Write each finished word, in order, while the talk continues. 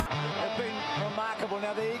incredible.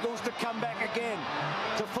 Now the Eagles to come back again.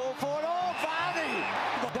 To fall forward. Oh, Varney!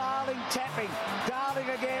 Darling tapping. Darling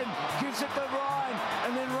again. Gives it to Ryan.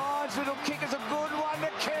 And then Ryan's little kick is a good one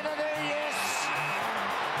to Kennedy. Yes!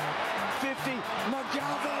 50.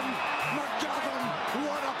 McGovern.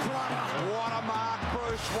 What a player. What a mark,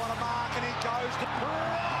 Bruce. What a mark. And it goes to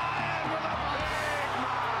Ryan with a big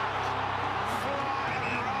mark.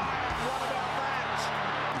 Ryan. What about that?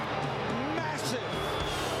 Massive.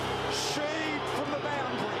 Sheed from the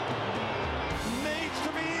boundary. Needs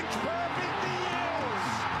to be inch perfect. He is.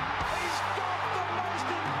 He's got the most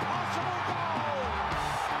impossible goal.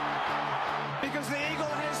 Because the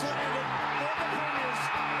Eagle has landed for the Premiers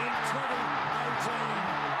in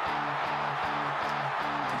 2018.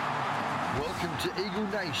 Welcome to Eagle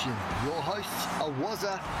Nation. Your hosts are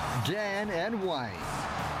Wazza, Dan and Wayne.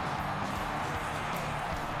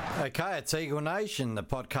 Okay, it's Eagle Nation, the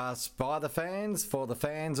podcast by the fans, for the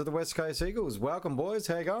fans of the West Coast Eagles. Welcome, boys.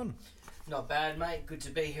 How you going? Not bad, mate. Good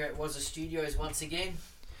to be here at Wazza Studios once again.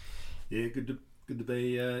 Yeah, good to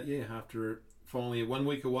be after finally 1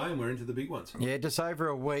 week away and we're into the big ones. Yeah, just over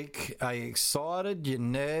a week. Are you excited? You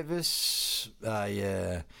nervous? Are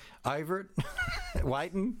you over it?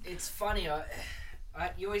 Waiting? It's funny.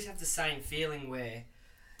 You always have the same feeling where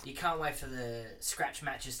you can't wait for the scratch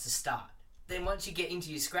matches to start. Then once you get into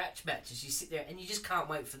your scratch matches, you sit there and you just can't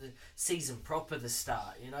wait for the season proper to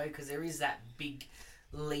start, because there is that big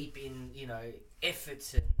leap in,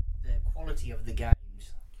 efforts and the quality of the games.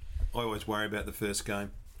 I always worry about the first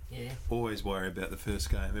game. Yeah. Always worry about the first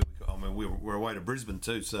game. We're away to Brisbane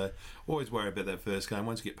too, so always worry about that first game.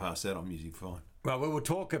 Once you get past that, I'm usually fine. Well, we will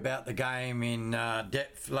talk about the game in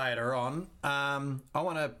depth later on. I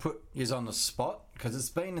want to put you on the spot because it's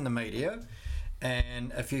been in the media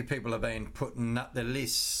and a few people have been putting up the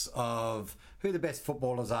lists of who the best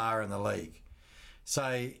footballers are in the league.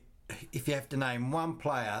 So if you have to name one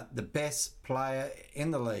player, the best player in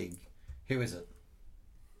the league, who is it?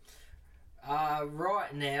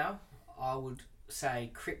 Right now, I would say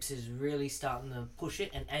Cripps is really starting to push it,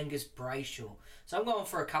 and Angus Brayshaw. So I'm going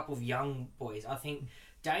for a couple of young boys. I think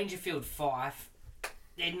Dangerfield, Fife,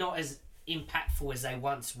 they're not as impactful as they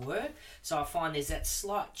once were. So I find there's that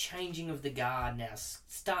slight changing of the guard now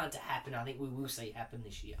starting to happen. I think we will see happen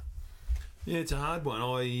this year. Yeah, it's a hard one.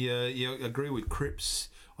 I agree with Cripps.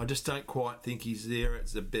 I just don't quite think he's there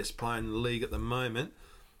as the best player in the league at the moment.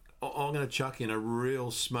 I'm going to chuck in a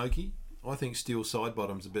real smoky. I think Steele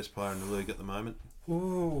Sidebottom's the best player in the league at the moment.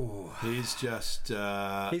 Ooh. He's just...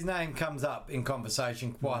 his name comes up in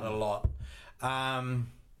conversation quite a lot. Like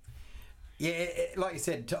you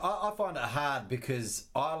said, I find it hard because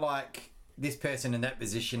I like this person in that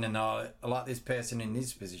position and I like this person in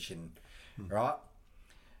this position, right?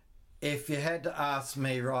 If you had to ask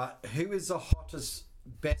me, right, who is the hottest,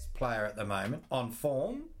 best player at the moment on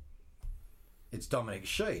form, it's Dominic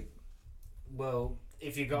Sheed. Well,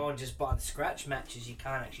 if you go on just by the scratch matches, you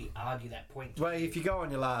can't actually argue that point. Well, if you go on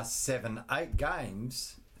your last 7-8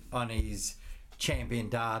 games on his champion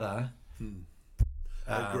data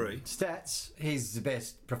I agree. stats, he's the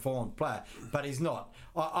best performed player. But he's not.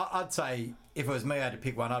 I'd say if it was me, I had to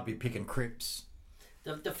pick one, I'd be picking Cripps.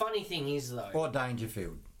 The funny thing is, though... Or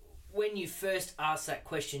Dangerfield. When you first asked that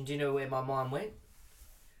question, do you know where my mind went?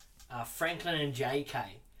 Franklin and JK.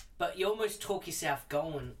 But you almost talk yourself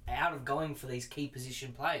out of going for these key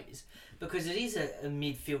position players because it is a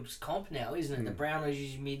midfield comp now, isn't it? The Brownlow's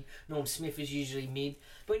usually mid, Norm Smith is usually mid.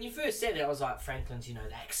 But when you first said it, I was like, Franklin's,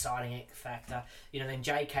 that exciting X factor. Then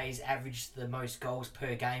JK's averaged the most goals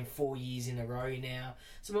per game 4 years in a row now.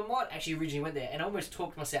 So my mind actually originally went there and I almost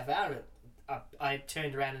talked myself out of it. I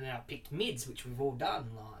turned around and then I picked mids, which we've all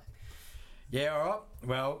done. Yeah, all right.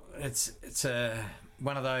 Well, it's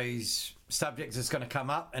one of those subjects that's going to come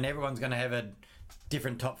up and everyone's going to have a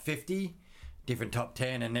different top 50, different top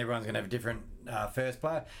 10, and everyone's going to have a different first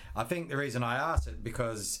player. I think the reason I asked it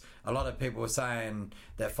because a lot of people were saying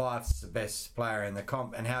that Fife's the best player in the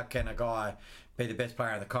comp, and how can a guy be the best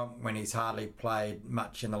player in the comp when he's hardly played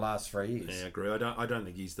much in the last 3 years? Yeah, I agree. I don't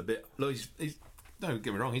think he's the best. Look, he's don't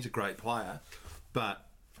get me wrong, he's a great player, but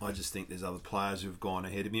I just think there's other players who've gone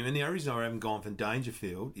ahead of him. And the only reason I haven't gone for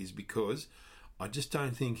Dangerfield is because I just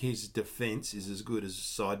don't think his defence is as good as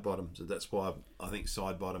Sidebottom. So that's why I think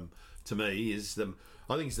Sidebottom, to me, is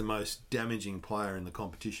I think he's the most damaging player in the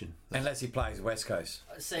competition. Unless he plays West Coast.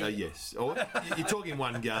 Yes. Or, you're talking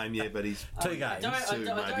one game, yeah, but he's... Two games.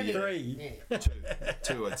 maybe three. Yeah.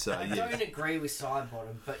 Two, I'd say, I don't agree with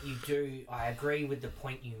Sidebottom, but I agree with the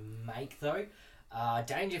point you make, though.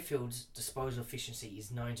 Dangerfield's disposal efficiency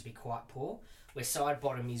is known to be quite poor, where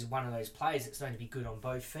Sidebottom is one of those players that's known to be good on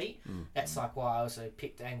both feet. That's like why I also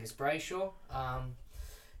picked Angus Brayshaw.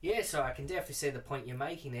 So I can definitely see the point you're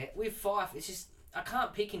making there. With Fife, it's just, I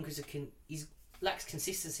can't pick him because he lacks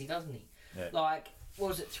consistency, doesn't he? Yeah. Like, what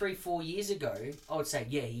was it, 3-4 years ago, I would say,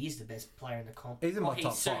 yeah, he is the best player in the comp. He's in my he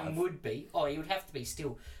top soon 5. would be. Oh, he would have to be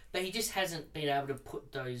still. But he just hasn't been able to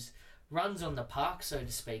put those runs on the park, so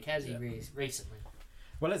to speak, has he, recently?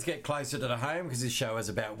 Well, let's get closer to the home because this show is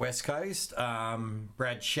about West Coast.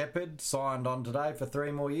 Brad Shepherd signed on today for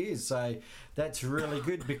 3 more years, so that's really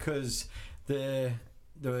good because the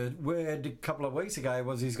word a couple of weeks ago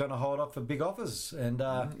was he's going to hold off for big offers, and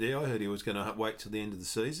I heard he was going to wait till the end of the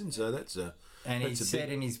season, so that's a. And that's he a said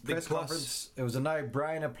big, in his press plus. conference it was a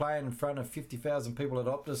no-brainer playing in front of 50,000 people at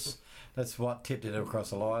Optus. That's what tipped it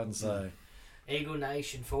across the line. So, Eagle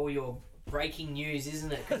Nation, for all your breaking news,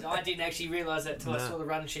 isn't it? Because I didn't actually realise that till I saw the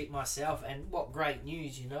run sheet myself. And what great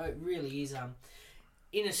news, it really is.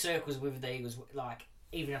 Inner circles with the Eagles, like,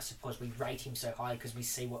 even I suppose we rate him so high because we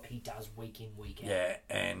see what he does week in, week out. yeah,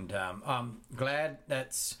 and I'm glad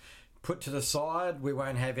that's put to the side. We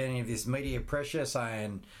won't have any of this media pressure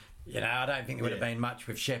saying, I don't think there would have been much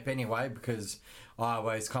with Shep anyway because I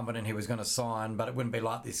was confident he was going to sign, but it wouldn't be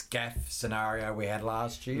like this gaff scenario we had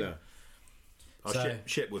last year. No. So-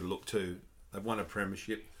 Shep would have looked too. They've won a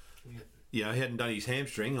premiership. He hadn't done his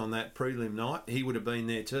hamstring on that prelim night. He would have been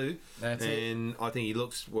there too. That's and I think he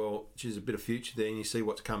looks, there's a bit of future there, and you see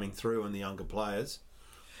what's coming through in the younger players.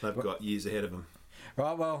 They've got years ahead of them.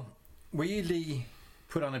 Right, well, we usually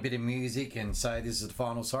put on a bit of music and say this is the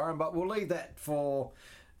final siren, but we'll leave that for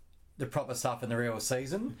the proper stuff in the real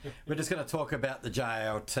season. We're just going to talk about the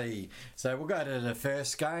JLT. So we'll go to the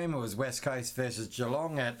first game. It was West Coast versus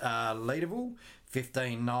Geelong at Leederville.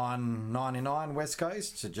 15-9-99 West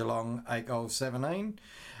Coast to Geelong 8 goals 17.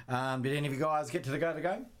 Did any of you guys get to go to the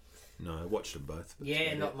game? No, I watched them both.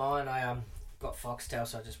 Yeah, not mine. I got Foxtel,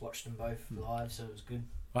 so I just watched them both live, so it was good.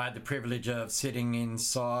 I had the privilege of sitting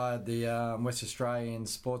inside the West Australian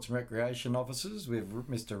Sports and Recreation offices with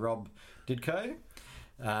Mr. Rob Didko.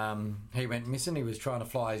 He went missing. He was trying to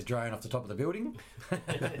fly his drone off the top of the building.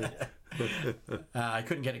 I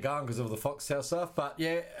couldn't get it going because of the Foxtel stuff. But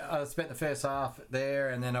yeah, I spent the first half there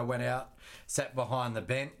and then I went out, sat behind the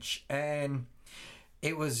bench, and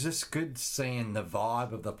it was just good seeing the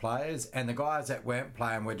vibe of the players. And the guys that weren't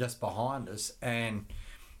playing were just behind us. And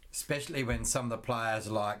especially when some of the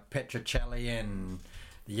players like Petrocelli and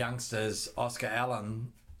the youngsters, Oscar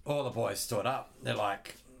Allen, all the boys stood up. They're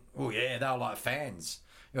like, oh yeah, they were like fans.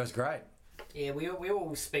 It was great. Yeah, we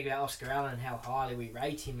all speak about Oscar Allen and how highly we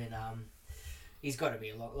rate him, and he's got to be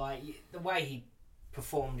a lot. Like, the way he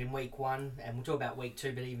performed in week 1, and we'll talk about week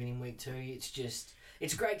 2, but even in week 2,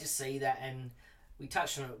 it's great to see that. And we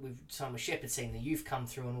touched on it with Simon Shepherd, seeing the youth come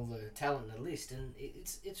through and all the talent in the list, and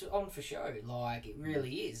it's on for show. Like, it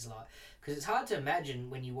really is. Like, because it's hard to imagine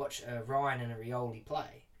when you watch Ryan and a Rioli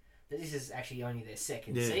play that this is actually only their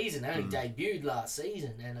second season. They only debuted last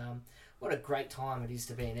season, and what a great time it is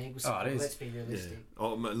to be an Eagles supporter. It is. Let's be realistic. Yeah.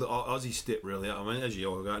 Ozzy stepped really up. I mean, as you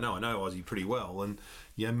all go, no, I know Ozzy pretty well, and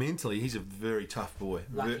mentally he's a very tough boy.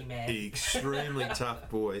 Lucky man. Extremely tough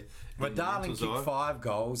boy. But Darling kicked 5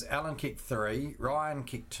 goals, Allen kicked 3, Ryan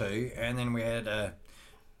kicked 2, and then we had a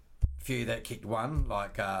few that kicked 1,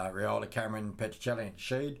 like Riola, Cameron, Petrocelli and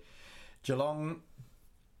Sheed. Geelong,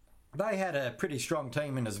 they had a pretty strong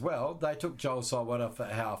team in as well. They took Joel Solwater for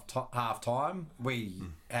half time. We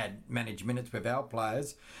had managed minutes with our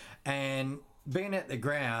players. And being at the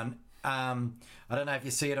ground, I don't know if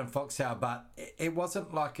you see it on Foxtel, but it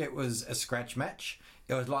wasn't like it was a scratch match.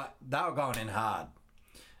 It was like they were going in hard.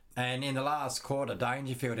 And in the last quarter,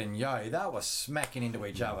 Dangerfield and Yo, they were smacking into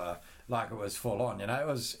each other like it was full on. It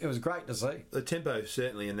was great to see. The tempo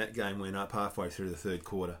certainly in that game went up halfway through the third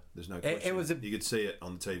quarter. There's no question. You could see it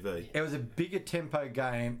on the TV. It was a bigger tempo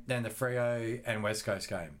game than the Freo and West Coast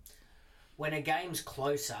game. When a game's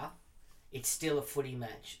closer, it's still a footy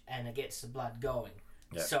match and it gets the blood going.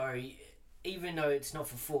 Yep. So even though it's not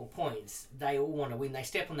for 4 points, they all want to win. They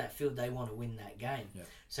step on that field, they want to win that game. Yep.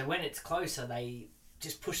 So when it's closer, they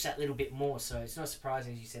just push that little bit more. So it's not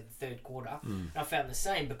surprising, as you said, the third quarter. And I found the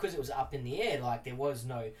same because it was up in the air. Like, there was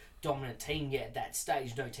no dominant team yet at that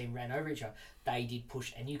stage. No team ran over each other. They did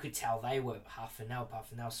push, and you could tell they were puffing, they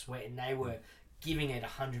were sweating, they were giving it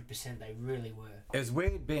 100%. They really were. It was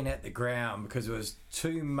weird being at the ground because it was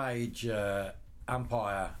 2 major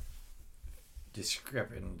umpire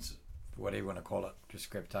discrepancies, whatever you want to call it,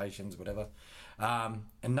 discrepancies, whatever. And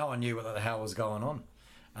no one knew what the hell was going on.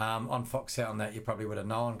 On Foxtel and that you probably would have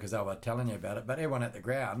known because they were telling you about it. But everyone at the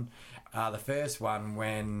ground, the first one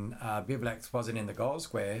when Bivlax wasn't in the goal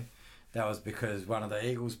square, that was because one of the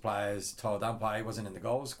Eagles players told the umpire he wasn't in the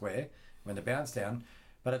goal square when the bounce down.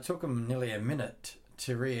 But it took them nearly a minute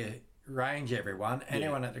to rearrange everyone, and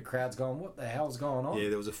everyone at the crowd's going, "What the hell's going on?" Yeah,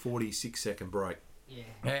 there was a 46-second break. Yeah.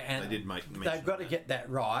 And They did make mention they've got to of get that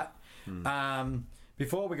right.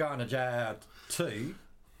 Before we go on to JLT,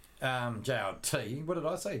 what did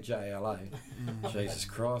I say? JLA. Jesus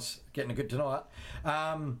Christ, getting good tonight.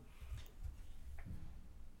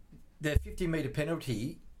 The 50-metre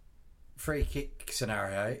penalty free kick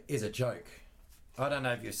scenario is a joke. I don't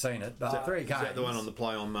know if you've seen it, but three games. Is that the one on the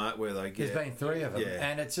play on Mark where they get... There's been three of them,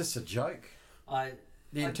 Yeah. and it's just a joke. The I-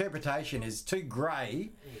 interpretation is too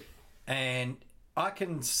grey, and I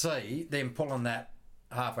can see them pulling that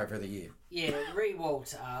halfway through the year. Yeah,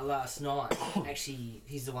 Rewalt last night, actually,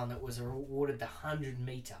 he's the one that was awarded the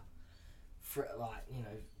 100-metre for,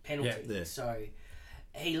 penalty. Yeah. So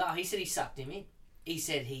he said he sucked him in. He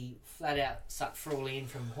said he flat out sucked Frawley in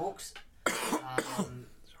from Hawks.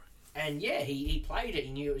 And yeah, he played it.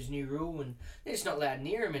 He knew it was a new rule, and they're just not allowed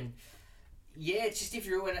near him. And yeah, it's just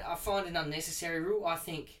I find an unnecessary rule. I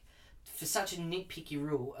think for such a nitpicky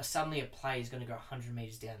rule, suddenly a play is going to go 100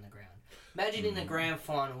 metres down the ground. Imagine in the grand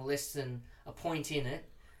final, less than a point in it,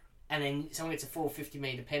 and then someone gets a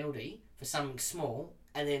 50-metre penalty for something small,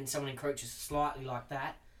 and then someone encroaches slightly like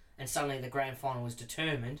that, and suddenly the grand final was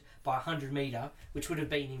determined by 100 metre, which would have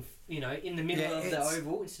been in the middle of the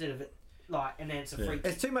oval instead of it. And then it's a free kick.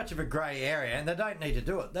 It's too much of a grey area, and they don't need to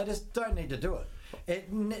do it. They just don't need to do it. It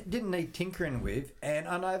didn't need tinkering with, and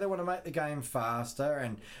I know they want to make the game faster,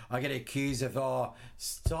 and I get accused of,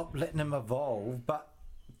 stop letting them evolve, but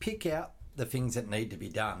pick out the things that need to be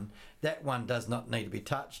done. That one does not need to be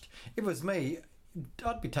touched. If it was me,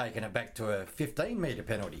 I'd be taking it back to a 15-metre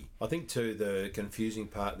penalty. I think, too, the confusing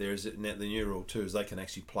part there is that the new rule, too, is they can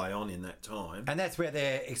actually play on in that time. And that's where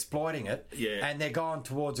they're exploiting it. Yeah. And they're going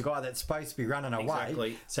towards a guy that's supposed to be running away.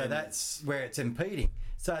 Exactly. So that's where it's impeding.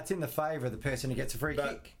 So it's in the favour of the person who gets a free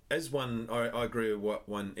kick. As I agree with what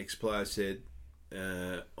one ex-player said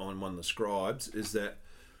on one of the scribes, is that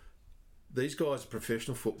these guys are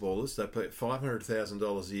professional footballers. They pay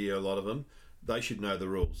 $500,000 a year, a lot of them. They should know the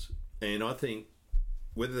rules. And I think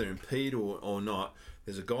whether they're impeded or not,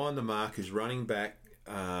 there's a guy on the mark who's running back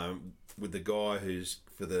with the guy who's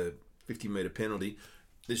for the 50-metre penalty.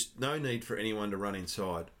 There's no need for anyone to run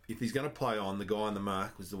inside. If he's going to play on, the guy on the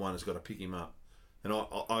mark was the one who's got to pick him up. And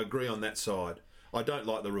I agree on that side. I don't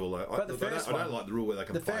like the rule, though. I don't like the rule where they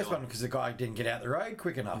can play on. The first one, because the guy didn't get out the road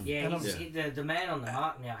quick enough. Yeah, the man on the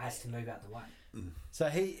mark now has to move out the way. So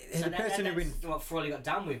the person who that's what Frawley got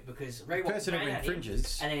done with, because Rewalt person who ran at him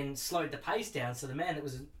infringes, and then slowed the pace down, so the man that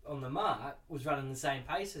was on the mark was running the same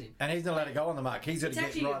pace as him. and he's not allowed to go on the mark. He's got to get right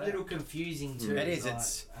It's actually a little out. confusing too. It is.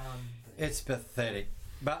 But It's pathetic.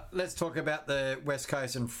 But let's talk about the West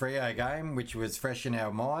Coast and Freo game, which was fresh in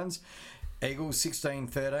our minds. Eagles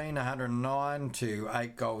 16-13, 109 to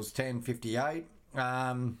 8 goals, 10, 58.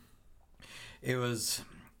 It was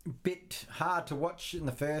a bit hard to watch in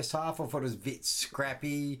the first half. I thought it was a bit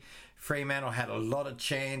scrappy. Fremantle had a lot of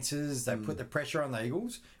chances. They put the pressure on the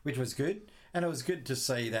Eagles, which was good. And it was good to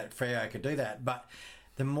see that Freo could do that. But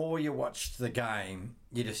the more you watched the game,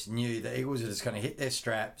 you just knew the Eagles were just going to hit their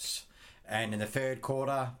straps. And in the third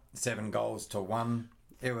quarter, 7 goals to 1.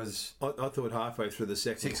 It was... I thought halfway through the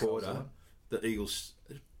second 6 goals, quarter, the Eagles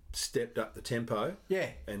stepped up the tempo. Yeah.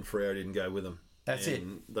 And Freo didn't go with them. That's it.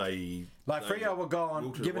 Freo were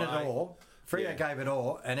going, giving it all. Freo gave it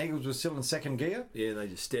all, and Eagles were still in second gear. Yeah, they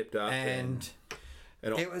just stepped up. And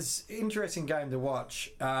it was an interesting game to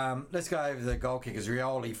watch. Let's go over the goal kickers.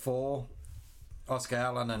 Rioli 4, Oscar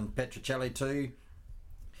Allen and Petrocelli 2,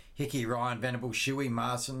 Hickey, Ryan, Venable, Shuey,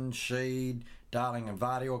 Marson, Sheed, Darling and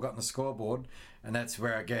Vardy all got on the scoreboard. And that's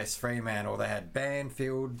where I guess Fremantle, they had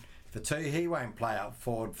Banfield for 2. He won't play up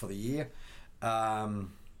forward for the year.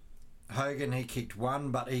 Hogan, he kicked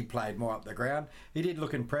 1, but he played more up the ground. He did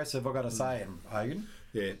look impressive, I've got to say, Hogan.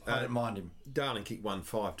 Yeah, I didn't mind him. Darling kicked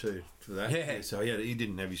 1-5 too for that. Yeah. So he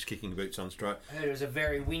didn't have his kicking boots on straight. I heard it was a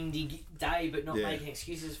very windy day, but not making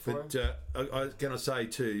excuses for But him. I was going to say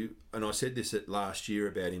too, and I said this last year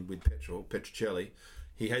about him with Petrocelli,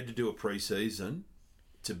 he had to do a pre-season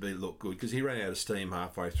to look good because he ran out of steam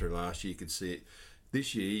halfway through last year. You could see it.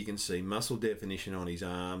 This year you can see muscle definition on his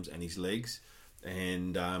arms and his legs,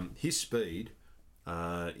 and his speed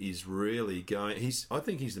is really going. I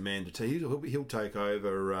think he's the man to. He'll take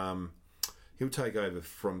over. He'll take over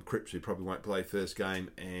from Cripps, who probably won't play first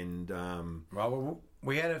game, and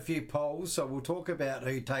we had a few polls, so we'll talk about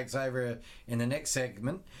who takes over in the next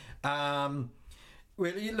segment. Well,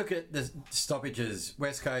 you look at the stoppages.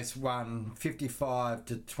 West Coast won 55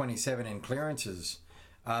 to 27 in clearances.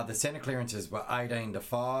 The centre clearances were 18 to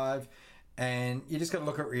 5. And you just got to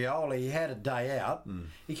look at Rioli. He had a day out.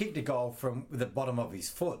 He kicked a goal from the bottom of his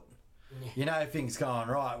foot. You know things going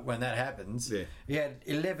right when that happens. Yeah. He had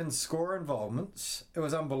 11 score involvements. It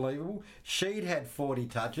was unbelievable. Sheed had 40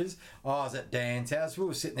 touches. I was at Dan's house. We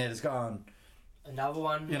were sitting there just going... Another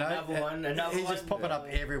one, You know, another one. he's just popping up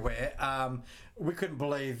everywhere. We couldn't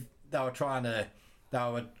believe they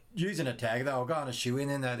were using a tag. They were going to shoe in,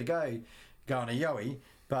 and they'd going to Yowie.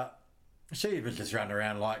 But she was just running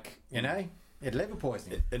around like, he had liver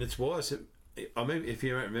poisoning. And it's why I mean, if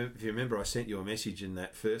you remember, I sent you a message in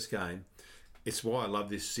that first game. It's why I love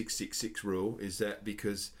this 6-6-6 rule. Is that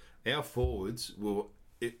because our forwards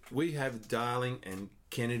we have Darling and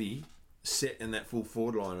Kennedy set in that full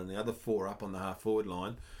forward line, and the other four up on the half forward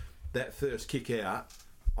line. That first kick out,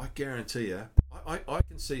 I guarantee you, I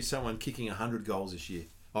can see someone kicking 100 goals this year.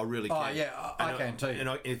 I really can. Oh, yeah, I can too.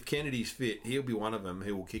 And if Kennedy's fit, he'll be one of them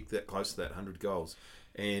who will kick that close to that 100 goals.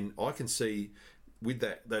 And I can see with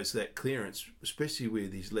that clearance, especially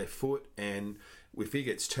with his left foot, and if he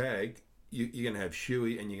gets tagged, you're going to have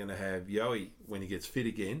Shuey and you're going to have Yowie when he gets fit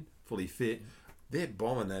again, fully fit. They're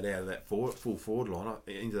bombing that out of that full forward line,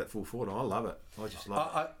 into that full forward line. I love it. I just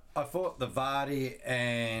love it. I thought the Vardy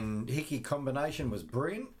and Hickey combination was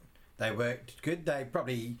brilliant. They worked good. They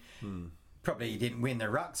probably didn't win the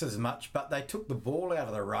rucks as much, but they took the ball out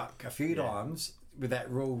of the ruck a few times with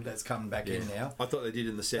that rule that's coming back in now. I thought they did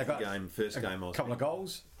in the second game. First game, a couple of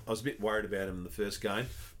goals. I was a bit worried about them in the first game,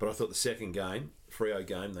 but I thought the second game, Freo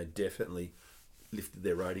game, they definitely lifted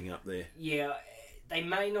their rating up there. Yeah, they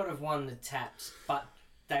may not have won the taps, but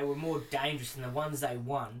they were more dangerous, and the ones they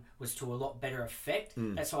won was to a lot better effect.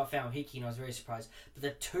 That's why I found Hickey, and I was very surprised. But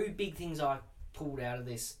the two big things I pulled out of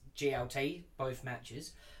this GLT, both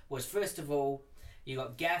matches, was first of all, you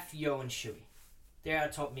got Gaff, Yo and Shuey. They're our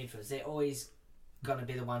top midfielders. They're always going to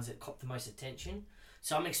be the ones that cop the most attention.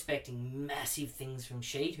 So I'm expecting massive things from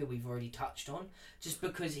Sheed, who we've already touched on, just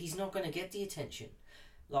because he's not going to get the attention.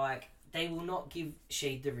 Like, they will not give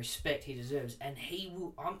Sheed the respect he deserves, and he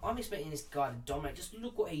will. I'm expecting this guy to dominate. Just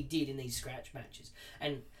look what he did in these scratch matches.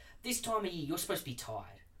 And this time of year, you're supposed to be tired.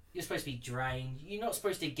 You're supposed to be drained. You're not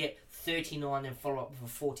supposed to get 39 and follow up with a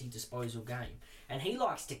 40 disposal game. And he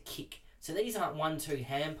likes to kick. So these aren't 1-2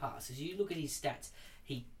 hand passes. You look at his stats,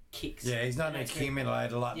 he kicks. Yeah, he's not an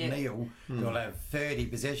accumulator like Neil. He'll have 30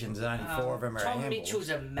 possessions and only 4 of them are Tom handballs. Mitchell's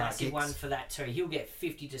a massive one for that too. He'll get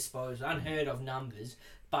 50 disposals, unheard of numbers,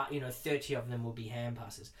 but 30 of them will be hand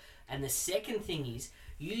passes. And the second thing is,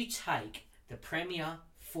 you take the premier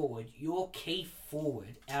forward, your key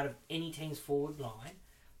forward, out of any team's forward line,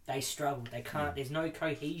 they struggle. They can't. There's no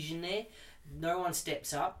cohesion there. No one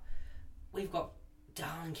steps up. We've got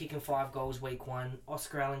Darling kicking 5 goals week 1,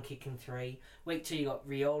 Oscar Allen kicking 3. Week 2 you got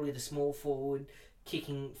Rioli, the small forward,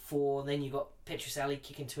 kicking 4. Then you got Petroselli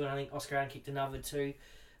kicking 2, and I think Oscar Allen kicked another 2.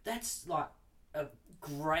 That's like a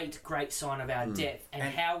great sign of our depth and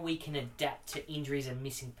how we can adapt to injuries and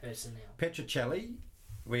missing personnel. Petrocelli,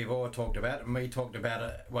 we've all talked about, and we talked about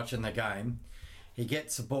it watching the game. He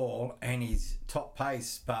gets the ball and he's top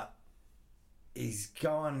pace, but he's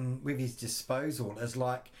going with his disposal. It's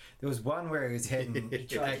like there was one where he was heading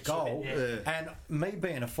at goal, and me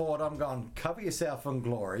being a forward, I'm going, cover yourself in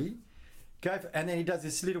glory, go for, and then he does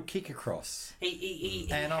this little kick across. He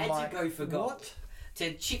and had I'm like, to go for goal. what?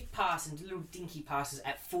 To chip pass and little dinky passes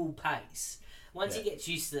at full pace. Once he gets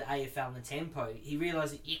used to the AFL and the tempo, he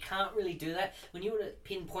realises that you can't really do that. When you want to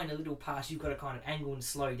pinpoint a little pass, you've got to kind of angle and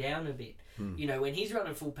slow down a bit. When he's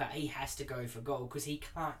running full pace, he has to go for goal because he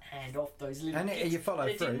can't hand off those little kicks. And you follow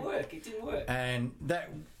it through. It didn't work. And that,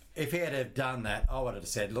 if he had have done that, I would have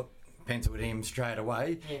said, look, penciled him straight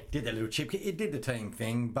away. Yeah. Did the little chip kick. He did the team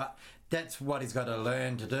thing, but that's what he's got to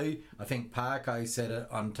learn to do. I think Parko said it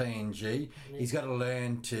on TNG. He's got to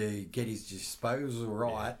learn to get his disposal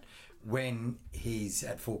right when he's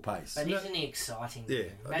at full pace. But isn't he exciting? Yeah.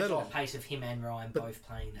 Imagine the pace of him and Ryan both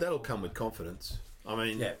playing that. That'll come with confidence. I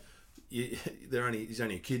mean, he's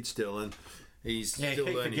only a kid still, and he's still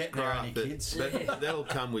learning his craft. But that'll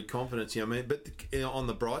come with confidence. I mean, but on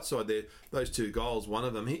the bright side, there, those 2 goals, one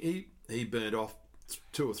of them, he burned off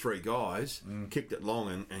 2 or 3 guys, kicked it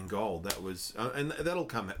long and goal. That was, and that'll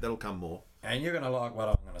come more. And you're going to like what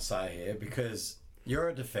I'm going to say here, because you're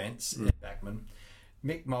a defence backman.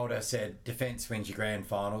 Mick Mulder said defence wins your grand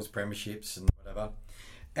finals, premierships and whatever.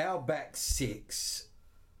 Our back 6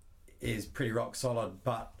 is pretty rock solid,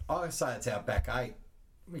 but I say it's our back 8.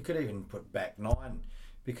 We could even put back 9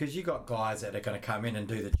 because you got guys that are going to come in and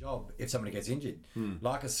do the job if somebody gets injured,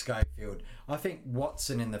 like a Schofield. I think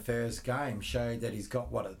Watson in the first game showed that he's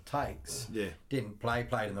got what it takes. Yeah. Didn't played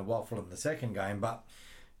in the waffle in the second game, but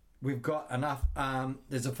we've got enough.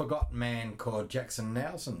 There's a forgotten man called Jackson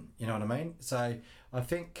Nelson, you know what I mean? So I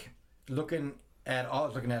think I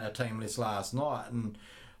was looking at a team list last night, and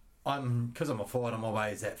because I'm a forward, I'm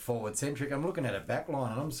always that forward centric. I'm looking at a back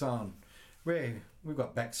line and I'm saying, we've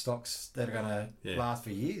got back stocks that are going to last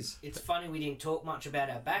for years. It's funny we didn't talk much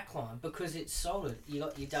about our back line because it's solid. You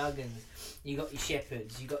got your Duggans, you got your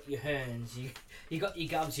Shepherds, you got your Hearns, you got your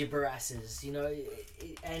Gubs, your Barasses,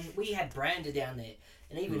 and we had Brander down there,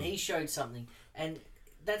 and even he showed something. And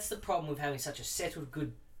that's the problem with having such a settled,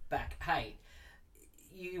 good back eight.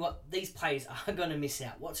 These players are going to miss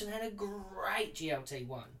out. Watson had a great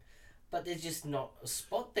GLT1, but there's just not a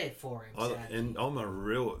spot there for him. And I'm a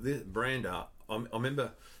real Brander. I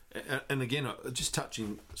remember, and again, just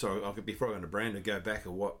touching. Sorry, before I go into Brander, go back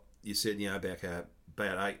at what you said.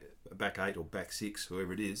 Back eight or back six,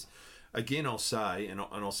 whoever it is. Again, I'll say, and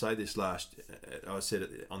I'll say this last. I said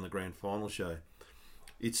it on the grand final show.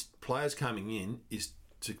 It's players coming in is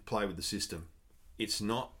to play with the system. It's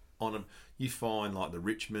not on them. You find like the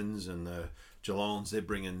Richmonds and the Geelongs, they're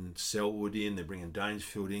bringing Selwood in, they're bringing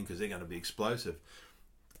Dangerfield in because they're going to be explosive.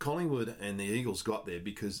 Collingwood and the Eagles got there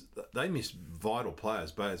because they missed vital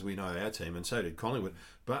players, but as we know our team, and so did Collingwood.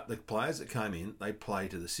 But the players that came in, they play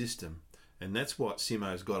to the system. And that's what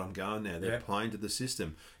Simo's got them going now. They're playing to the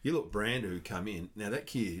system. You look Brander who come in. Now that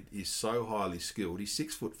kid is so highly skilled. He's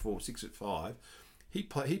 6'4", 6'5". He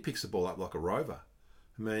picks the ball up like a rover.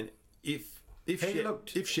 I mean, if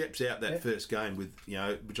Shep's out that first game with,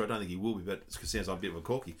 which I don't think he will be, but it sounds like a bit of a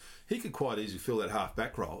corky, he could quite easily fill that half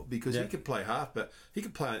back role because he could play half, but he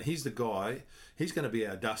could play. He's the guy. He's going to be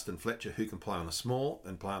our Dustin Fletcher who can play on a small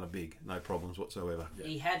and play on a big, no problems whatsoever.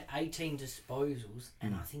 He had 18 disposals,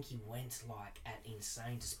 and I think he went at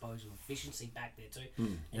insane disposal efficiency back there too.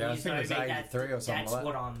 I think it was 83 or something. That's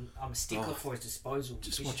what I'm a stickler for, his disposal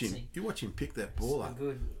efficiency. Watch him pick that ball up.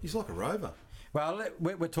 Good. He's like a rover. Well,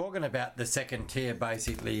 we're talking about the second tier,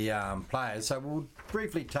 basically, players. So we'll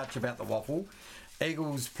briefly touch about the waffle.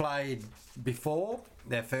 Eagles played before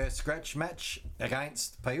their first scratch match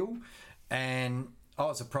against Peel, and I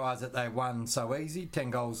was surprised that they won so easy,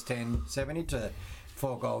 10 goals, 10-70 to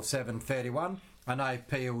 4 goals, 7-31. I know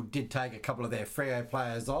Peel did take a couple of their Freo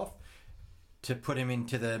players off to put him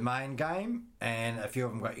into the main game, and a few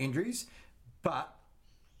of them got injuries, but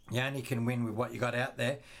you only can win with what you got out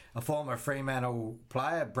there. A former Fremantle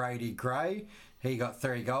player, Brady Gray, he got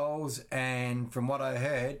 3 goals, and from what I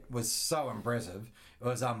heard, was so impressive. It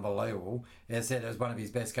was unbelievable. They said it was one of his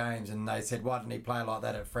best games, and they said, why didn't he play like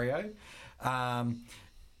that at Freo?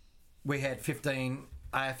 We had 15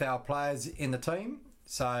 AFL players in the team,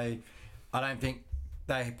 so I don't think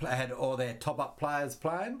they had all their top-up players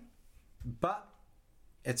playing, but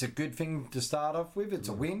it's a good thing to start off with. It's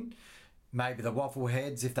a win. Maybe the waffle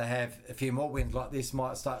heads, if they have a few more wins like this,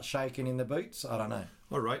 might start shaking in the boots. I don't know.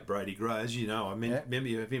 I rate Brady Gray, as you know. I mean,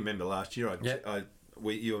 remember last year,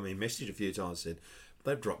 you and me messaged a few times, said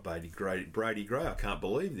they've dropped Brady Gray. I can't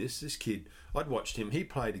believe this. This kid, I'd watched him. He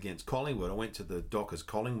played against Collingwood. I went to the Dockers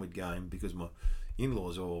Collingwood game because my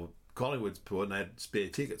in-laws or Collingwood's poor and they had spare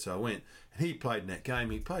tickets, so I went. And he played in that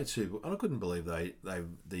game. He played super, and I couldn't believe they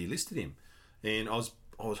listed him. And I was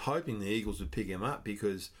hoping the Eagles would pick him up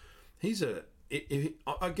because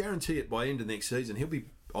I guarantee it by the end of next season he'll be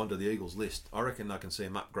onto the Eagles list. I reckon I can see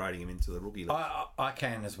him upgrading him into the rookie list. I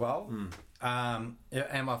can as well. Am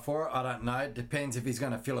I for it? I don't know. It depends if he's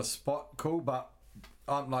going to fill a spot. Cool, but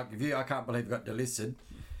I'm like you. I can't believe he got delisted.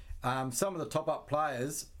 Some of the top-up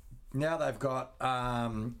players, now they've got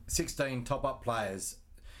 16 top-up players.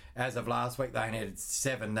 As of last week, they only had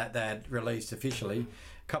 7 that they had released officially.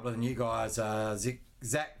 A couple of the new guys,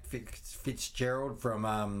 Zach Fitzgerald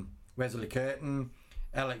from Wesley Curtin,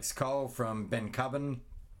 Alex Cole from Ben Cubbon,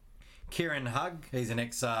 Kieran Hugg, he's an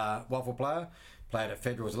ex-Waffle player, played at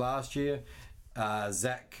Federals last year,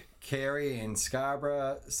 Zach Carey in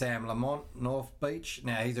Scarborough, Sam Lamont, North Beach.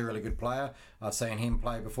 Now, he's a really good player. I've seen him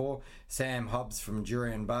play before. Sam Hobbs from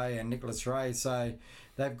Jurien Bay and Nicholas Ray. So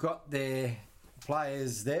they've got their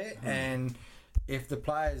players there, and if the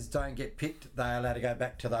players don't get picked, they're allowed to go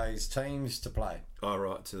back to those teams to play. Oh,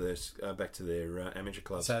 right, to their back to their amateur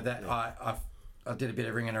clubs. So that I did a bit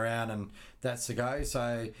of ringing around, and that's the go.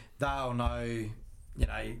 So they'll know,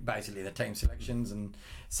 basically the team selections, and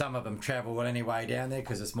some of them travel anyway down there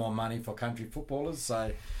because it's more money for country footballers.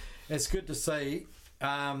 So it's good to see.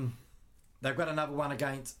 They've got another one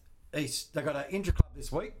against East. They've got an intra-club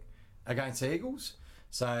this week against the Eagles.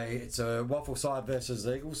 So it's a Waffle side versus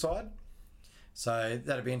the Eagles side. So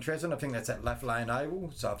that'll be interesting. I think that's at Laflane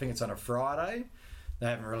Oval. So I think it's on a Friday. They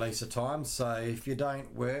haven't released a time. So if you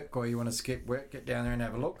don't work or you want to skip work, get down there and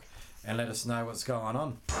have a look and let us know what's going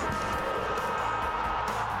on.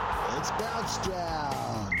 It's Bounce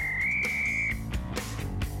Down.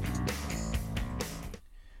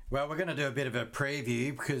 Well, we're going to do a bit of a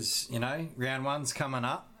preview because, you know, round one's coming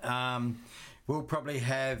up. We'll probably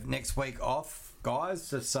have next week off, guys,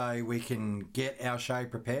 just so we can get our show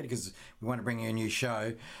prepared because we want to bring you a new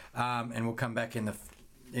show. And we'll come back in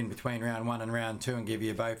between round one and round two and give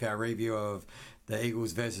you both our review of the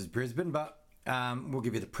Eagles versus Brisbane. But we'll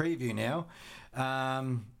give you the preview now.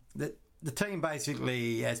 The team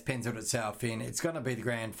basically has penciled itself in. It's going to be the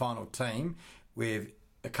grand final team with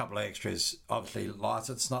a couple of extras. Obviously,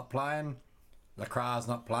 Lycett's not playing. Lacra's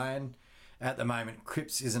not playing. At the moment,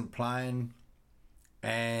 Cripps isn't playing.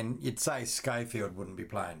 And you'd say Schofield wouldn't be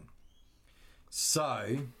playing.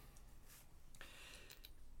 So,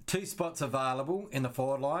 2 spots available in the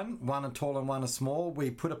forward line. One a tall and one a small.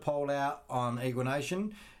 We put a poll out on Eagle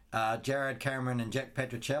Nation. Jared Cameron and Jack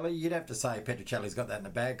Petruccelli. You'd have to say Petruccelli's got that in the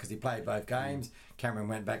bag because he played both games. Cameron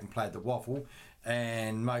went back and played the Waffle.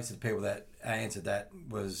 And most of the people that answered that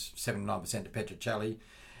was 79% to Petruccelli.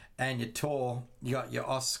 And your tall, you got your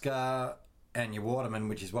Oscar and your Waterman,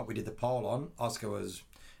 which is what we did the poll on. Oscar was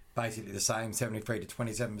basically the same, 73 to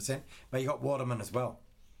 27%. But you got Waterman as well.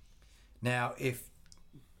 Now, if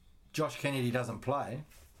Josh Kennedy doesn't play,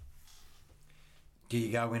 do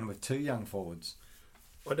you go in with 2 young forwards?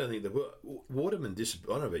 I don't think Waterman. I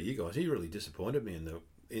don't know about you guys. He really disappointed me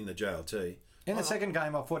in the JLT. In the second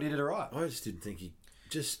game, I thought he did it right. I just didn't think he,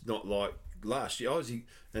 just not like last year.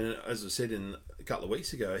 And as I said a couple of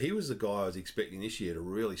weeks ago, he was the guy I was expecting this year to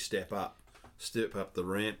really step up the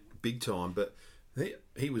ramp big time. But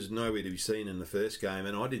he was nowhere to be seen in the first game,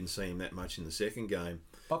 and I didn't see him that much in the second game.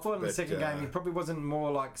 I thought in the second game he probably wasn't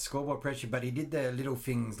more like scoreboard pressure, but he did the little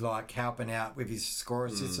things like helping out with his score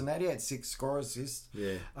assists and that. He had 6 score assists.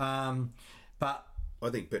 Yeah. But I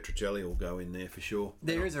think Petruccelli will go in there for sure.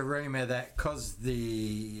 There is a rumour that because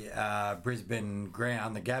the Brisbane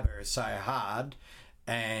ground, the Gabba, is so hard,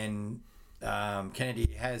 and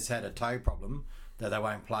Kennedy has had a toe problem, that they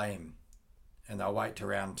won't play him, and they'll wait to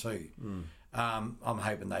round 2. I'm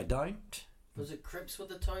hoping they don't. Was it Cripps with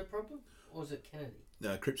the toe problem, or was it Kennedy?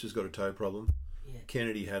 No, Cripps has got a toe problem. Yeah.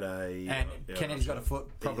 Kennedy had a... And Kennedy's got a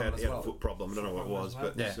foot problem he as had well. a foot problem. I don't know what it was,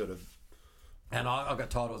 but Yeah. sort of... And I got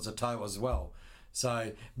told it was a toe as well.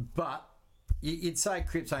 So, but you'd say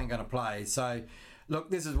Cripps ain't going to play. So, look,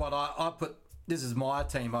 this is what I put. This is my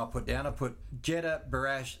team I put down. I put Jetta,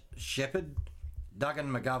 Barash, Shepherd,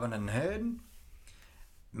 Duggan, McGovern and Hearn,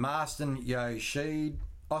 Marston, Yo, Sheed,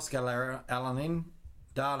 Oscar Allen in,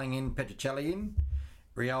 Darling in, Petruccelli in,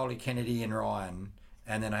 Rioli, Kennedy and Ryan.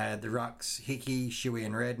 And then I had the Rucks, Hickey, Shuey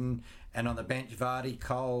and Redden. And on the bench, Vardy,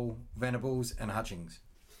 Cole, Venables and Hutchings.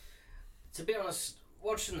 To be honest,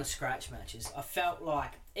 watching the scratch matches, I felt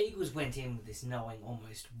like Eagles went in with this knowing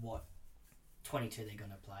almost what 22 they're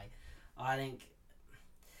going to play. I think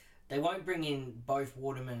they won't bring in both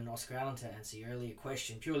Waterman and Oscar Allen to answer your earlier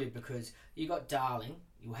question, purely because you got Darling,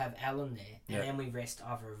 you'll have Allen there, and then we rest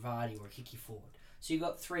either a Vardy or a Hickey forward. So you've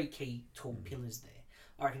got 3 key tall pillars there.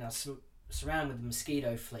 I reckon they'll surround with the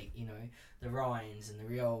Mosquito fleet, you know, the Ryans and the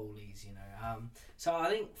Riolis, you know. So I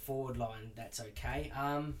think forward line, that's okay.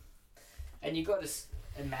 And you've got to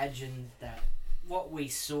imagine that what we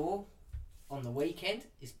saw on the weekend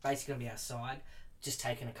is basically going to be our side, just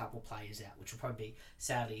taking a couple players out, which will probably be,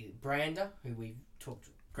 sadly, Brander, who we've talked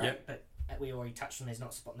great, but we already touched on there's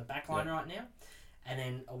not a spot in the back line right now. And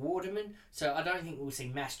then a Waterman. So I don't think we'll see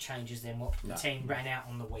mass changes than what the team ran out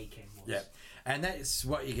on the weekend was. Yeah, and that's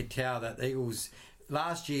what you could tell that the Eagles,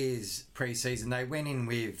 last year's pre-season, they went in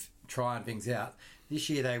with trying things out.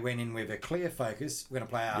 This year they went in with a clear focus. We're going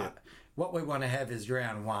to play our... What we want to have is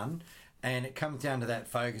round 1, and it comes down to that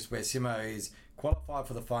focus where Simo is qualified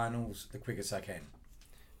for the finals the quickest they can.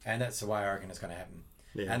 And that's the way I reckon it's going to happen.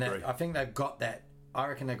 Yeah, and I think they've got that. I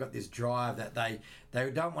reckon they've got this drive that they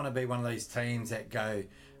don't want to be one of these teams that go,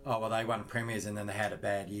 oh, well, they won premiers and then they had a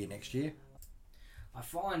bad year next year. I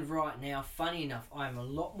find right now, funny enough, I'm a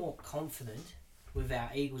lot more confident with our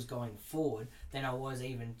Eagles going forward than I was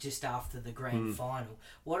even just after the grand final.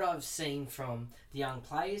 What I've seen from the young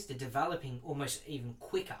players, they're developing almost even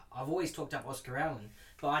quicker. I've always talked up Oscar Allen,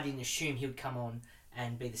 but I didn't assume he would come on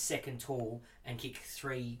and be the second tall and kick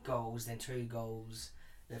 3 goals, then 2 goals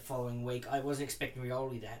the following week. I wasn't expecting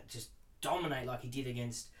Rioli to just dominate like he did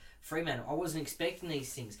against Fremantle. I wasn't expecting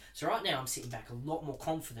these things. So right now I'm sitting back a lot more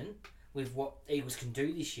confident with what Eagles can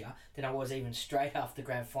do this year than I was even straight after the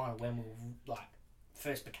grand final when we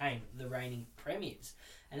first became the reigning premiers.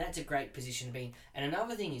 And that's a great position to be in. And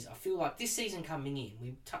another thing is, I feel like this season coming in,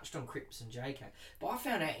 we touched on Cripps and JK, but I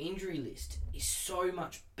found our injury list is so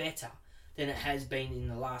much better than it has been in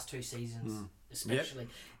the last 2 seasons, especially.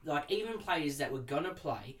 Like, even players that were going to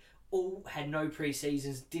play all had no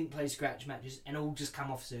pre-seasons, didn't play scratch matches, and all just come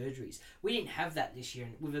off surgeries. We didn't have that this year,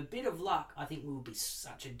 and with a bit of luck, I think we will be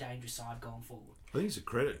such a dangerous side going forward. I think it's a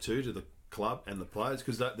credit too to the club and the players,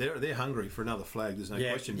 because they're hungry for another flag. There's no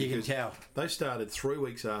question. You can because tell. They started 3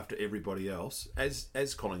 weeks after everybody else,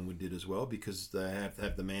 as Collingwood did as well, because they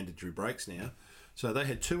have the mandatory breaks now. So they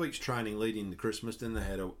had 2 weeks training leading to Christmas. Then they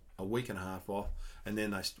had a week and a half off, and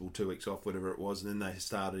then 2 weeks off, whatever it was, and then they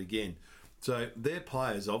started again. So their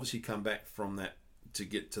players obviously come back from that to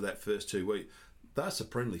get to that first 2 weeks. They're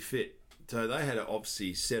supremely fit. So they had to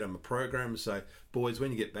obviously set them a program and say, boys,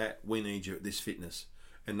 when you get back, we need you at this fitness.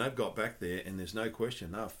 And they've got back there, and there's no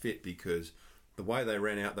question they're fit, because the way they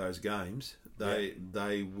ran out those games,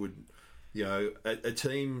 they would, a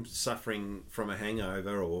team suffering from a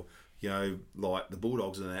hangover, or like the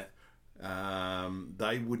Bulldogs and that,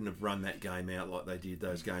 they wouldn't have run that game out like they did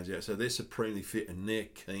those games out. So they're supremely fit, and they're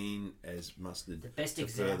keen as mustard. The best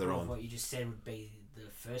example of what you just said would be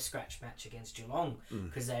the first scratch match against Geelong,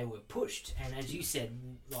 because they were pushed, and as you said,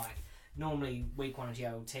 like normally week 1 of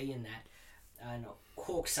GLT and that, and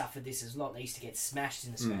Hawks suffered this as a lot. They used to get smashed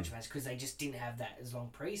in the scratch match because they just didn't have that as long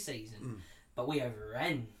pre-season. But we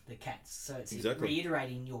overran the Cats. So it's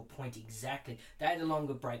reiterating your point exactly. They had a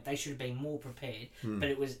longer break. They should have been more prepared. But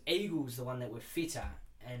it was Eagles, the one that were fitter,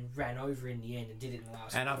 and ran over in the end and did it in the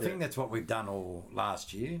last. And I think that's what we've done all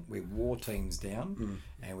last year. We wore teams down,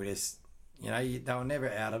 and we just, they were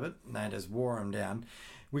never out of it. And they just wore them down.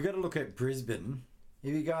 We got to look at Brisbane.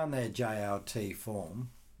 If you go on their JLT form,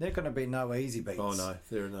 they're going to be no easy beats. Oh no,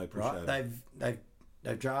 there are no pushovers. Right?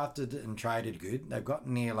 They've drafted and traded good. They've got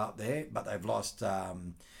Neil up there, but they've lost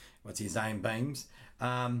what's his name, Beams.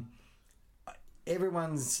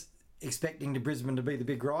 Everyone's expecting the Brisbane to be the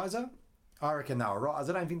big riser. I reckon they'll rise.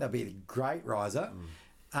 I don't think they'll be the great riser,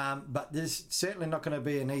 but there's certainly not going to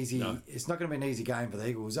be an easy. No. It's not going to be an easy game for the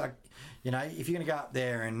Eagles. If you're going to go up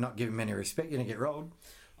there and not give them any respect, you're going to get rolled.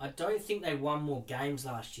 I don't think they won more games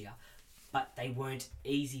last year, but they weren't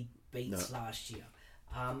easy beats last year.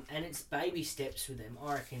 And it's baby steps for them.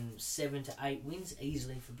 I reckon 7 to 8 wins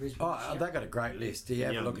easily for Brisbane. Oh, they've got a great list. Do you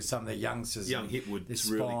have a look at some of the youngsters? Young Hitwood,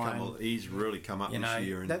 he's really come up this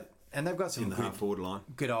year. And they've got some good, half forward line.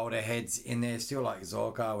 Good older heads in there still, like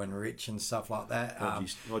Zorko and Rich and stuff like that.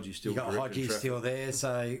 Hodgie's still. You got Hodgie still there,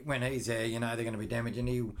 so when he's there, they're going to be damaging.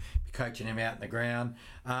 He'll be coaching him out in the ground.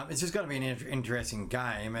 It's just going to be an interesting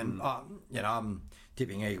game, and I'm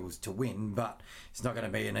tipping Eagles to win, but it's not going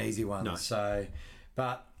to be an easy one. No. So,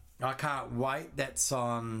 but I can't wait. It's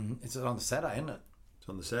on the Saturday, isn't it? It's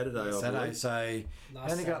on the Saturday, I believe. So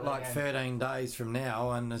only got like 13 days from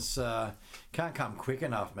now, and it's can't come quick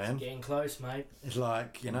enough, man. It's getting close, mate. It's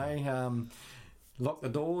like lock the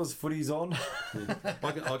doors, footy's on.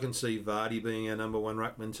 I can see Vardy being our number 1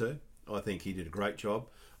 ruckman too. I think he did a great job.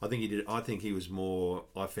 I think he was more.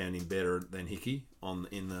 I found him better than Hickey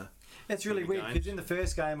in the. It's really weird because in the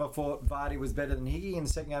first game I thought Vardy was better than Hickey, in the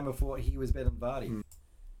second game I thought he was better than Vardy.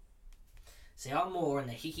 See, I'm more in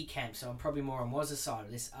the Hickey camp, so I'm probably more on Wazza's side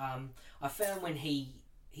of this. I found when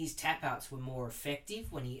his tap-outs were more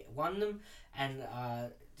effective when he won them, and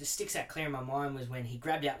just sticks out clear in my mind was when he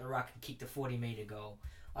grabbed out the ruck and kicked a 40-metre goal.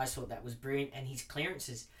 I just thought that was brilliant. And his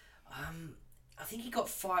clearances, I think he got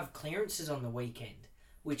 5 clearances on the weekend,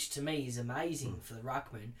 which to me is amazing for the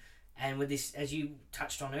ruckman. And with this, as you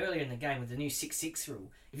touched on earlier in the game, with the new 6-6 rule,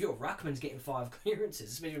 if your ruckman's getting 5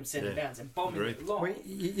 clearances, especially from centre bounce and bombing it long,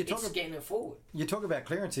 it's getting it forward. You talk about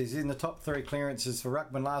clearances. He's in the top 3 clearances for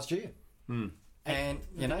ruckman last year. And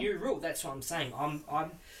the new rule, that's what I'm saying.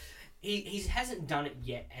 He hasn't done it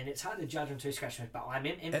yet, and it's hard to judge on 2 scratch matches, but I'm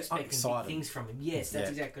expecting big things from him. Yes, that's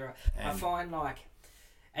exactly right. I find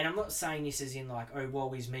and I'm not saying this as in oh,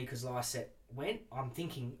 woe is me because Lysette went. I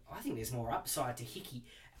think there's more upside to Hickey,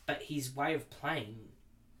 but his way of playing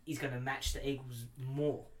is going to match the Eagles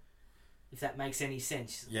more, if that makes any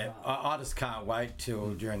sense. Yeah, I just can't wait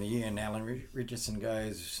till during the year and Alan Richardson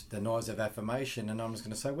goes the noise of affirmation, and I'm just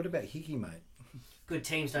going to say, what about Hickey, mate? Good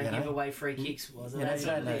teams don't give away free kicks. You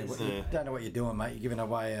don't know what you're doing, mate. You're giving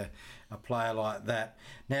away a player like that.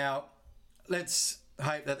 Now, let's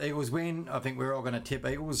hope that the Eagles win. I think we're all going to tip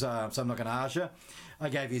Eagles, so I'm not going to ask you. I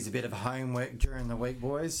gave you a bit of homework during the week,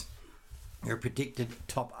 boys. You're predicted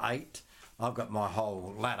top 8. I've got my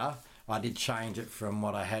whole ladder. I did change it from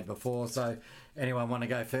what I had before. So, anyone want to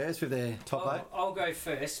go first with their top 8? I'll go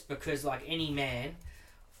first because, like any man,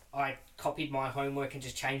 I copied my homework and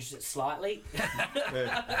just changed it slightly.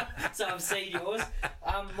 So I've seen yours.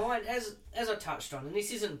 Mine, as I touched on, and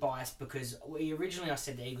this isn't biased because I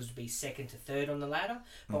said the Eagles would be second to third on the ladder,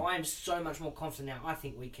 but I am so much more confident now. I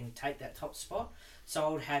think we can take that top spot. So I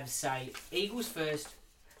would have, say, Eagles first,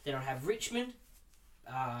 then I'd have Richmond,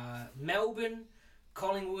 Melbourne,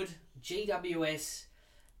 Collingwood, GWS,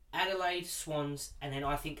 Adelaide, Swans, and then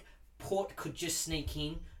I think Port could just sneak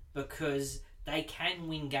in because they can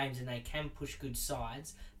win games and they can push good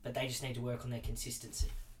sides, but they just need to work on their consistency.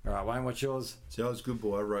 All right, Wayne, what's yours? See, I was a good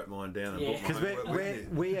boy. I wrote mine down. Because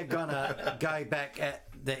we are going to go back at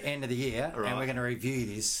the end of the year and we're going to review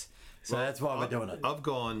this. So that's why we're doing it. I've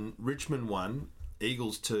gone Richmond 1,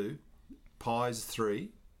 Eagles 2, Pies 3,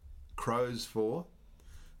 Crows 4.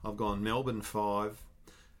 I've gone Melbourne 5.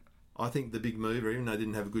 I think the big mover, even though they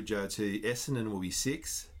didn't have a good JOT, Essendon will be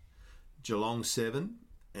 6, Geelong 7,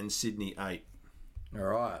 and Sydney 8. All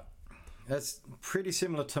right. That's pretty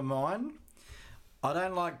similar to mine. I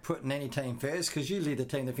don't like putting any team first because usually the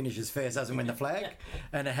team that finishes first doesn't win the flag,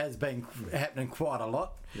 and it has been happening quite a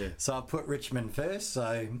lot. Yeah. So I put Richmond first.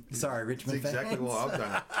 So sorry, Richmond That's exactly fans. why I've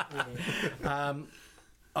done it.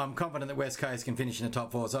 I'm confident that West Coast can finish in the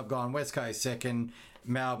top 4. So I've gone West Coast second,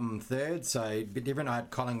 Melbourne third. So a bit different. I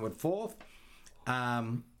had Collingwood fourth.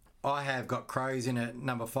 I have got Crows in at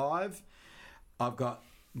number 5. I've got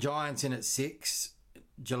Giants in at 6,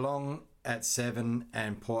 Geelong at 7,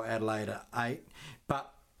 and Port Adelaide at 8.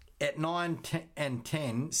 But at 9 and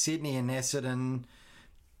 10, Sydney and Essendon,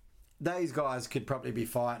 these guys could probably be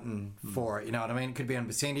fighting for it. You know what I mean? It could be on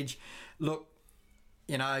percentage. Look,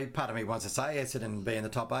 you know, part of me wants to say Essendon be in the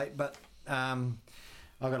top 8, but I've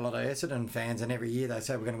got a lot of Essendon fans, and every year they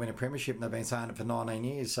say we're going to win a premiership, and they've been saying it for 19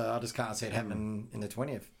 years, so I just can't see it happening in the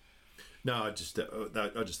 20th. No, I just thought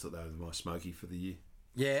they were my smoky for the year.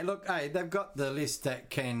 Yeah, look, hey, they've got the list that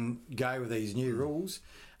can go with these new rules.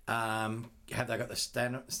 Have they got the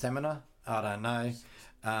stamina? I don't know.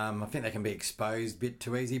 I think they can be exposed a bit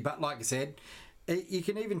too easy. But like I said, you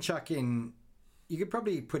can even chuck in... You could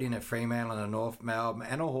probably put in a Fremantle and a North Melbourne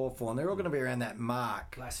and a Hawthorn. They're all going to be around that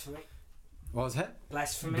mark. Blasphemy. What was that?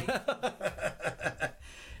 Blasphemy.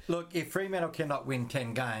 Look, if Fremantle cannot win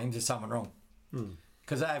 10 games, there's something wrong.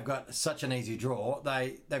 Because they've got such an easy draw.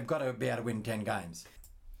 They've got to be able to win 10 games.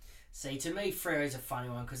 See, to me, Frere's a funny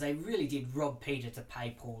one because they really did rob Peter to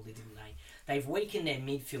pay Paulie, didn't they? They've weakened their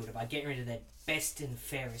midfielder by getting rid of their best and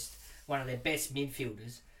fairest, one of their best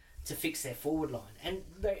midfielders, to fix their forward line. And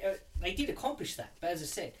they did accomplish that. But as I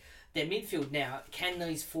said, their midfield now, can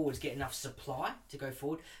these forwards get enough supply to go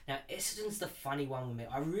forward? Now, Essendon's the funny one with me.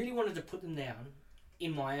 I really wanted to put them down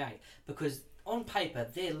in my 8 because on paper,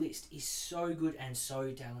 their list is so good and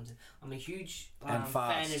so talented. I'm a huge fan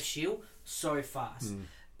of Shield, so fast.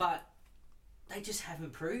 But they just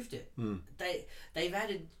haven't proved it. They've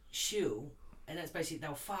added Shield, and that's basically, they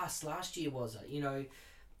were fast last year, was it? You know,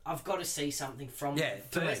 I've got to see something from them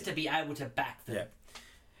first to be able to back them.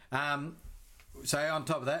 Yeah. So on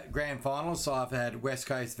top of that, grand finals, so I've had West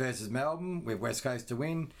Coast versus Melbourne with West Coast to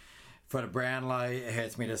win. For the Brownlow, it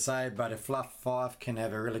hurts me to say, but if Fluff Fife can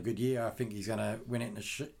have a really good year, I think he's going to win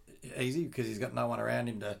it easy because he's got no one around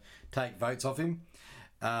him to take votes off him.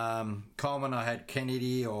 Coleman, I had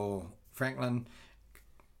Kennedy or Franklin.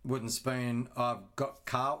 Wooden Spoon, I've got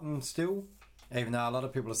Carlton still, even though a lot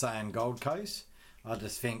of people are saying Gold Coast. I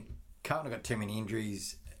just think Carlton have got too many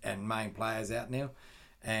injuries and main players out now.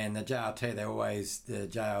 And the JLT, they're always the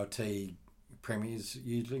JLT premiers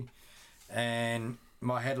usually. And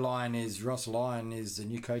my headline is Ross Lyon is the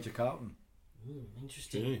new coach of Carlton.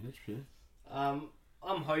 Interesting. Yeah, that's fair.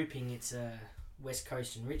 I'm hoping it's a West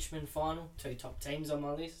Coast and Richmond final, 2 top teams on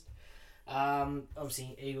my list.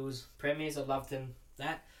 Obviously, Eagles premiers, I'd love them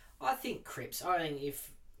that. I think Cripps, I think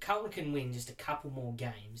if Carlton can win just a couple more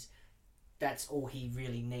games, that's all he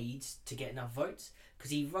really needs to get enough votes.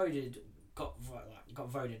 Because he got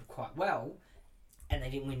voted quite well, and they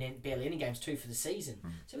didn't win barely any games, 2 for the season.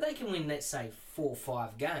 So if they can win, let's say, 4 or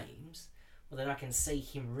 5 games, well, then I can see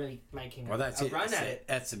him really making a run at it.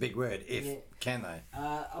 That's a big word. Can they?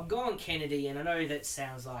 I'm going Kennedy, and I know that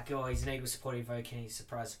sounds like, he's an Eagles supporter, vote Kennedy,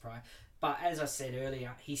 surprise. But as I said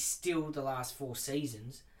earlier, he's still, the last 4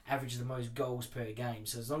 seasons, averaged the most goals per game.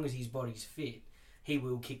 So as long as his body's fit, he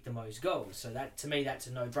will kick the most goals. So that, to me, that's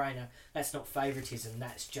a no-brainer. That's not favouritism.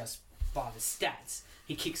 That's just by the stats.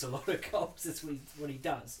 He kicks a lot of goals. That's what he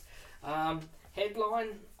does.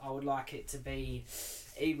 Headline, I would like it to be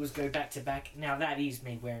Eagles go back to back. Now that is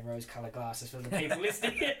me wearing rose-coloured glasses for the people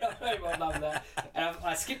listening. I love that.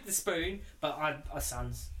 I skipped the spoon, but I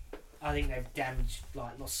Suns. I think they've damaged,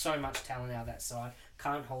 lost so much talent out of that side.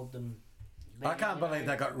 Can't hold them. I can't believe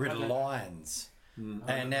they got rid of Lyons.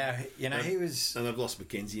 And now, he was... And they've lost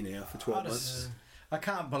McKenzie now for 12 months. I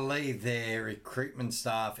can't believe their recruitment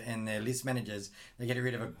staff and their list managers, they get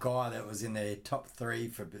rid of a guy that was in their top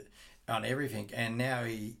 3 on everything, and now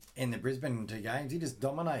in the Brisbane 2 games, he just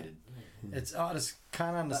dominated. I just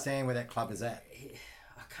can't understand where that club is at.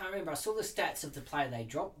 I can't remember. I saw the stats of the player they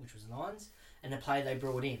dropped, which was Lyons, and the player they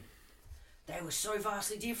brought in. They were so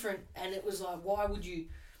vastly different, and it was like, why would you...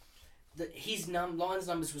 Lyons'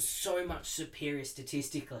 numbers were so much superior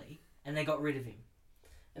statistically, and they got rid of him.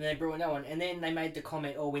 And they brought no one. And then they made the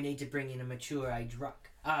comment, we need to bring in a mature age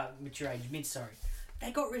mid, sorry.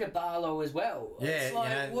 They got rid of Barlow as well. Yeah, it's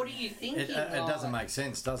like, what are you thinking? It doesn't make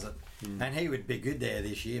sense, does it? And he would be good there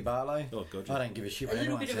this year, Barlow. Oh, God, yeah. I don't give a shit a what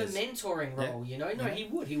little anyone bit says. of a mentoring role, No, he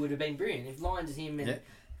would. He would have been brilliant. If Lyons and him and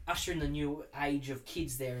ushering the new age of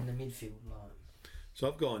kids there in the midfield. So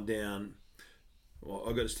I've gone down... Well,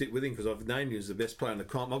 I've got to stick with him because I've named him as the best player in the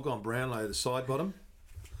comp. I've gone Brownlow, the side bottom,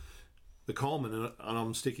 the Coleman, and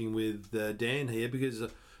I'm sticking with Dan here because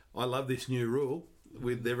I love this new rule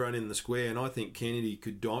with everyone in the square, and I think Kennedy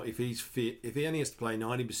could, if he's fit, if he only has to play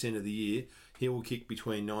 90% of the year, he will kick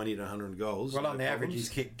between 90 to 100 goals. Well, on the average, he's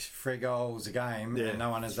kicked 3 goals a game, and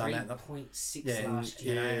no one has done that. 3.6 last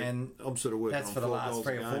year. And I'm sort of working that's on for the 4 last goals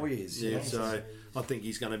 3 a or game. 4 years. Yeah, so I think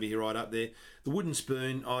he's going to be right up there. The wooden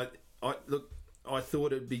spoon, I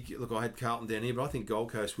thought it'd be... Look, I had Carlton down here, but I think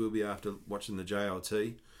Gold Coast will be after watching the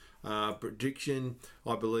JLT. Prediction,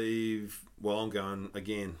 I believe... Well, I'm going,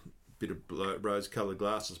 again, bit of rose-coloured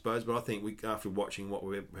glass, I suppose, but I think after watching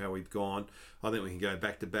how we've gone, I think we can go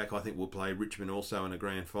back-to-back. I think we'll play Richmond also in a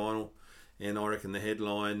grand final. And I reckon the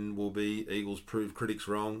headline will be Eagles prove critics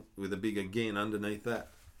wrong with a big again underneath that.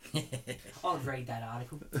 I'll read that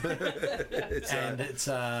article. It's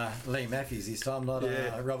Lee Matthews this time, not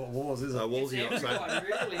Robert Wars, is it? Wolsey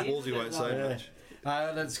won't say much.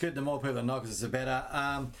 That's good. The more people that knock us, the better.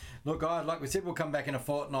 Look, guys, like we said, we'll come back in a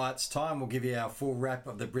fortnight's time. We'll give you our full wrap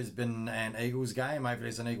of the Brisbane and Eagles game. Hopefully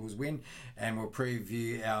it's an Eagles win. And we'll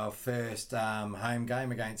preview our first home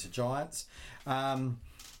game against the Giants.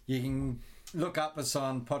 You can look up us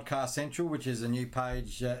on Podcast Central, which is a new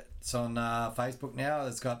page that's on Facebook now.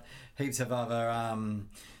 It's got heaps of other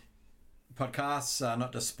podcasts,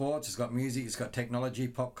 not just sports. It's got music, it's got technology,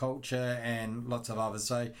 pop culture, and lots of others.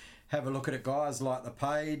 So have a look at it, guys. Like the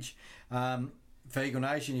page. For Eagle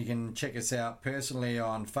Nation, you can check us out personally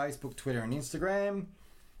on Facebook, Twitter, and Instagram.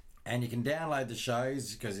 And you can download the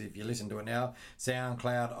shows, because if you listen to it now,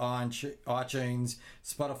 SoundCloud, iTunes,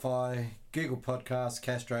 Spotify, Google Podcasts,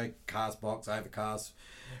 Castro, Castbox, Overcast,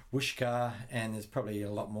 Whooshkaa, and there's probably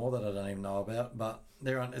a lot more that I don't even know about, but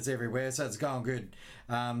it's everywhere, so it's going good.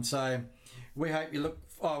 So we hope you look...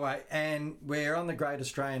 and we're on the Great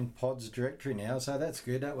Australian Pods directory now, so that's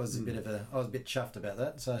good. That was I was a bit chuffed about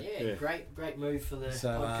that. So great move for the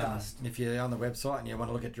podcast. If you're on the website and you want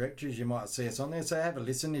to look at directories, you might see us on there. So have a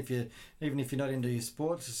listen. Even if you're not into your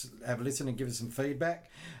sports, just have a listen and give us some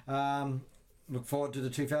feedback. Look forward to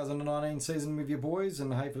the 2019 season with your boys,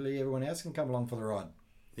 and hopefully everyone else can come along for the ride.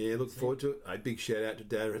 Yeah, look forward to it. A big shout out to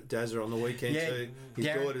Dazza on the weekend too. His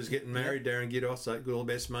daughter's getting married, Darren Giddos, so all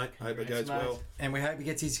the best, mate. Hope it goes well. And we hope he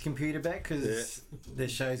gets his computer back, because this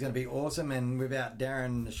show's going to be awesome, and without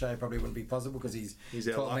Darren, the show probably wouldn't be possible, because he's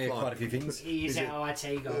taught me quite a few things. He's our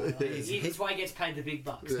IT guy. That's why he gets paid the big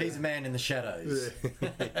bucks. He's a man in the shadows.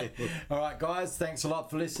 All right, guys, thanks a lot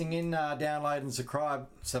for listening in. Download and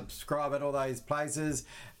subscribe at all those places,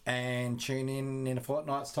 and tune in a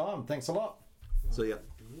fortnight's time. Thanks a lot. See ya.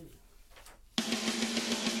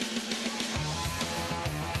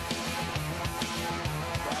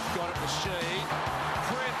 Got it to Sheen.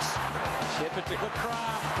 Cripps. Shepherd to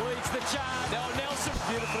Craft. Leads the charge. Now Nelson.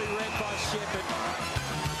 Beautifully read by Shepherd.